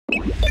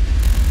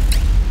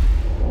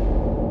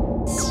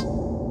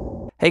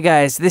Hey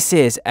guys, this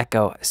is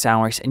Echo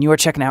Soundworks, and you are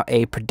checking out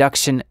a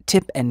production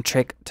tip and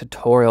trick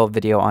tutorial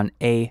video on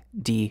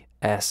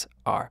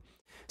ADSR.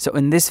 So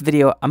in this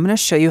video, I'm going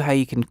to show you how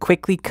you can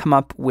quickly come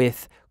up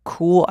with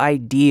cool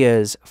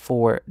ideas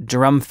for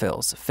drum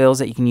fills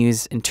that you can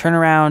use in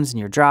turnarounds and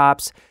your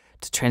drops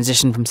to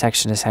transition from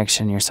section to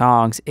section in your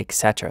songs,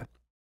 etc.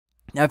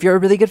 Now, if you're a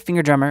really good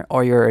finger drummer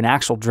or you're an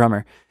actual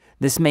drummer,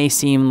 this may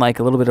seem like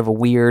a little bit of a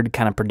weird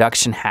kind of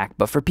production hack,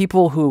 but for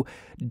people who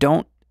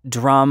don't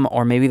drum,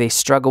 or maybe they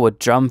struggle with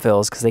drum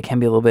fills because they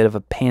can be a little bit of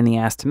a pain in the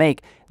ass to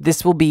make,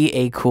 this will be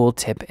a cool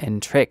tip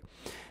and trick.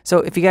 So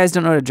if you guys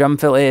don't know what a drum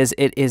fill is,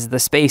 it is the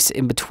space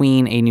in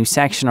between a new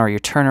section or your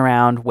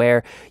turnaround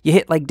where you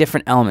hit like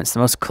different elements. The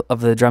most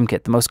of the drum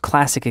kit, the most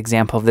classic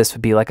example of this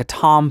would be like a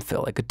tom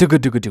fill, like a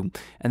dooga-dooga-doom,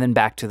 and then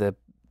back to the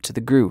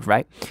groove,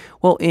 right?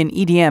 Well, in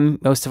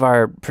EDM, most of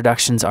our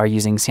productions are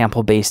using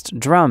sample-based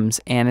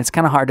drums, and it's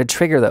kind of hard to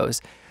trigger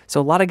those. So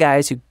a lot of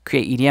guys who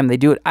create EDM, they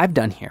do what I've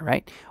done here,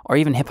 right? Or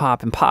even hip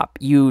hop and pop.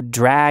 You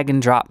drag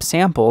and drop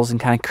samples and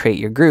kind of create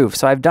your groove.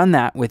 So I've done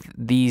that with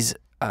these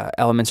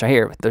elements right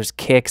here. There's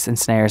kicks and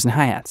snares and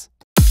hi-hats.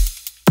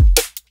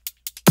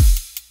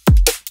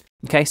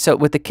 Okay, so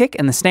with the kick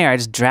and the snare, I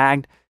just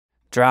dragged,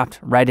 dropped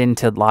right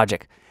into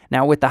Logic.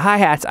 Now with the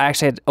hi-hats, I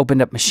actually had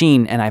opened up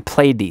Machine and I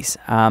played these.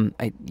 I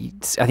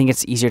think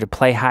it's easier to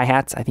play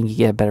hi-hats. I think you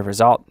get a better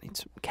result.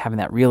 It's having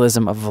that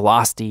realism of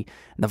velocity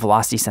and the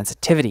velocity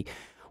sensitivity.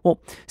 Well,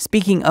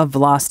 speaking of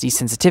velocity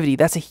sensitivity,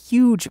 that's a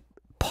huge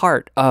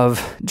part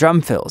of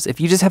drum fills.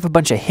 If you just have a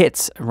bunch of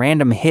hits,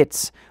 random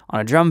hits on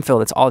a drum fill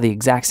that's all the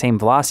exact same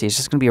velocity, it's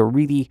just going to be a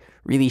really,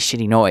 really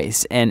shitty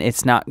noise, and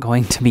it's not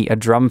going to be a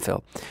drum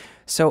fill.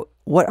 So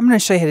what I'm going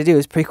to show you how to do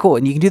is pretty cool,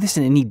 and you can do this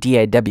in any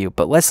DAW,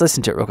 but let's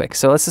listen to it real quick.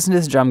 So let's listen to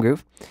this drum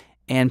groove,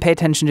 and pay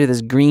attention to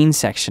this green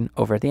section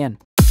over at the end.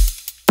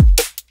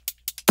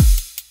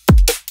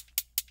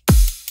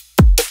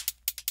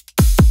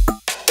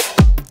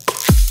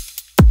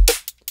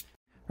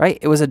 Right?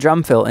 It was a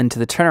drum fill into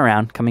the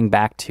turnaround, coming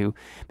back to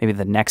maybe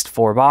the next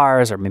 4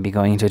 bars, or maybe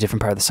going into a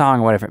different part of the song,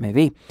 or whatever it may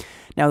be.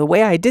 Now, the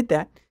way I did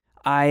that,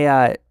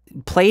 I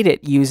played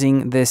it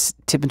using this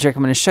tip and trick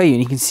I'm going to show you,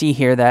 and you can see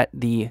here that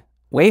the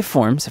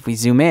waveforms, if we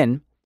zoom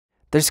in,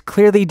 there's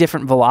clearly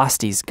different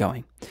velocities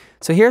going.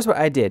 So here's what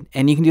I did,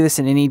 and you can do this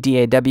in any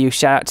DAW.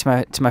 Shout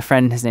out to my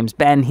friend, his name's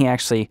Ben. He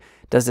actually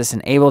does this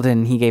in Ableton,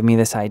 and he gave me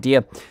this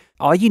idea.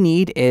 All you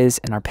need is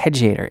an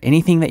arpeggiator,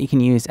 anything that you can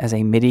use as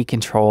a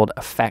MIDI-controlled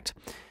effect.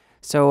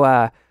 So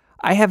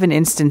I have an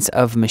instance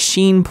of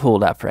Machine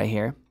pulled up right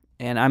here,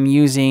 and I'm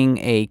using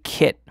a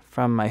kit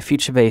from my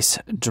Future Bass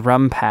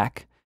drum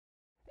pack,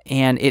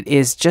 and it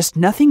is just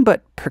nothing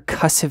but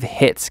percussive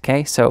hits,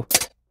 okay? So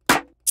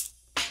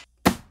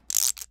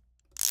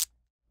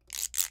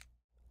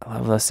I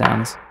love those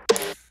sounds.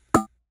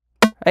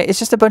 Right? It's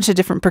just a bunch of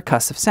different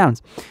percussive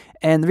sounds.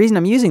 And the reason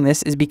I'm using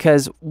this is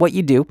because what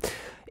you do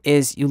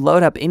is you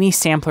load up any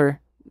sampler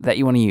that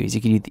you want to use.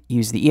 You can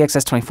use the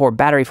EXS24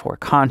 battery for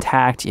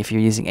Contact. If you're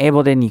using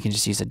Ableton, you can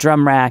just use a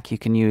drum rack. You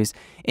can use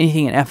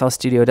anything in FL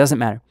Studio, it doesn't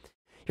matter.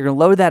 You're going to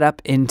load that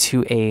up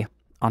into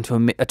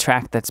onto a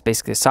track that's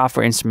basically a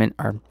software instrument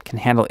or can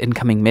handle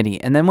incoming MIDI.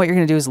 And then what you're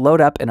going to do is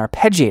load up an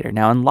arpeggiator.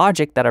 Now in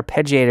Logic, that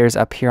arpeggiator is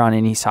up here on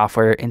any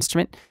software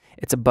instrument.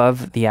 It's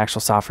above the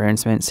actual software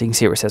instrument, so you can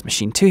see where it says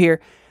Machine 2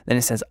 here, then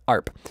it says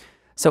ARP.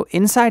 So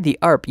inside the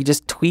ARP, you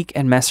just tweak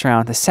and mess around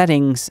with the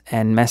settings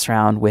and mess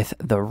around with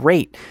the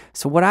rate.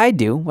 So what I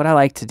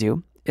like to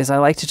do, is I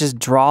like to just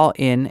draw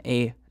in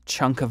a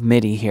chunk of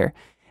MIDI here,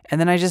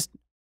 and then I just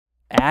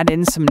add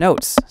in some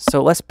notes.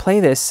 So let's play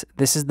this.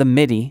 This is the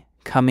MIDI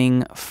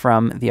coming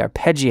from the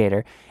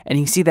arpeggiator, and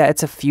you can see that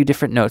it's a few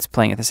different notes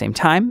playing at the same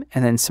time,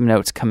 and then some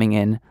notes coming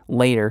in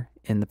later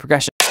in the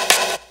progression.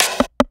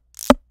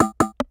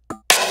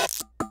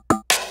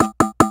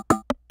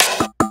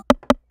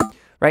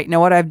 Right,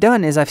 now what I've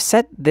done is I've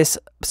set this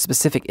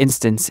specific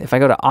instance, if I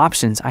go to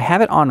options, I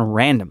have it on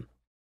random.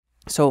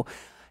 So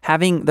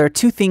there are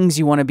two things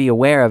you want to be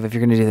aware of if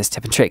you're going to do this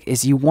tip and trick,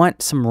 is you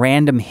want some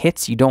random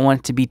hits. You don't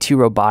want it to be too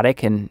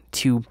robotic and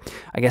too,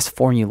 I guess,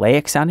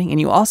 formulaic sounding. And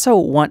you also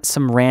want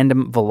some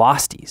random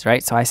velocities,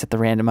 right? So I set the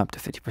random up to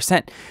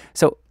 50%.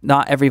 So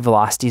not every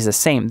velocity is the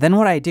same. Then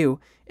what I do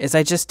is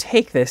I just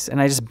take this and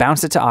I just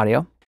bounce it to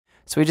audio.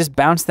 So we just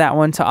bounce that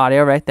one to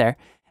audio right there.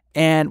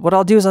 And what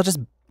I'll do is I'll just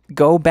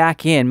go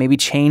back in, maybe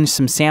change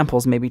some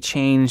samples, maybe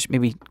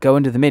go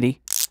into the MIDI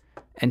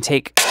and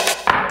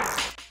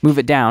move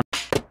it down,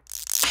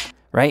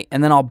 right?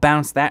 And then I'll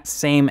bounce that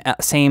same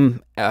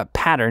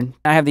pattern.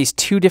 I have these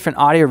 2 different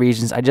audio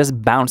regions I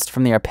just bounced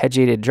from the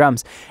arpeggiated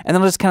drums, and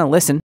then I'll just kind of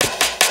listen,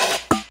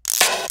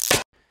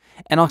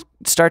 and I'll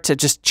start to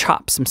just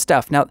chop some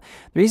stuff. Now,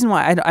 the reason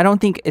why I don't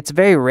think it's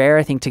very rare,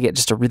 I think, to get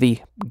just a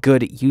really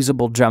good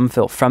usable drum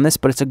fill from this,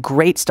 but it's a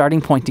great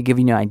starting point to give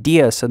you an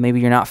idea, so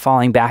maybe you're not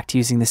falling back to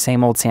using the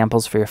same old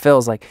samples for your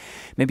fills. Like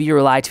maybe you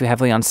rely too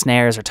heavily on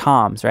snares or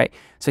toms, right?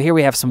 So here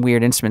we have some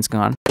weird instruments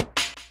going on.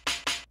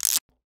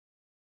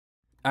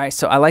 All right,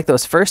 so I like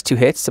those first 2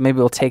 hits, so maybe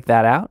we'll take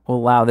that out. We'll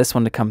allow this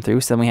one to come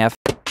through, so then we have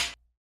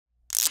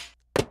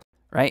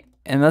right?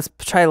 And let's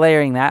try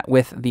layering that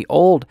with the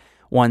old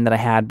one that I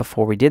had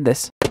before we did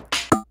this. All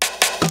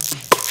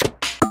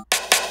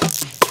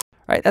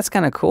right, that's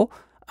kind of cool.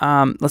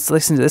 Let's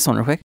listen to this one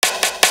real quick.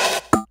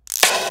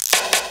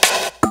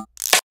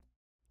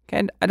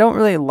 Okay, I don't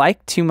really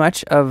like too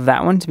much of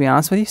that one, to be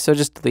honest with you, so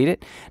just delete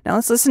it. Now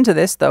let's listen to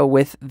this, though,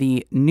 with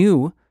the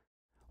new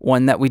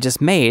one that we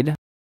just made.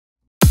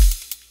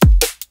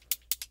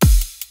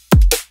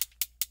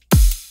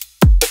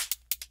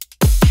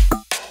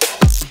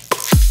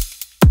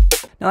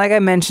 Now, like I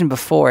mentioned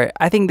before,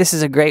 I think this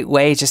is a great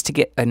way just to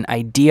get an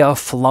idea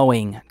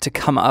flowing to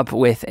come up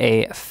with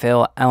a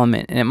fill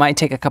element. And it might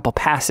take a couple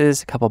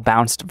passes, a couple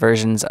bounced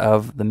versions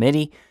of the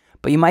MIDI,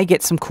 but you might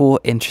get some cool,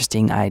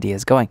 interesting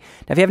ideas going.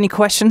 Now, if you have any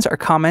questions or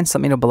comments,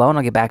 let me know below and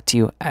I'll get back to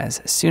you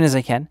as soon as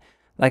I can.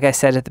 Like I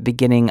said at the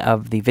beginning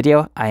of the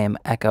video, I am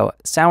Echo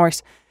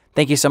Soundworks.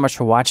 Thank you so much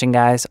for watching,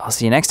 guys. I'll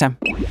see you next time.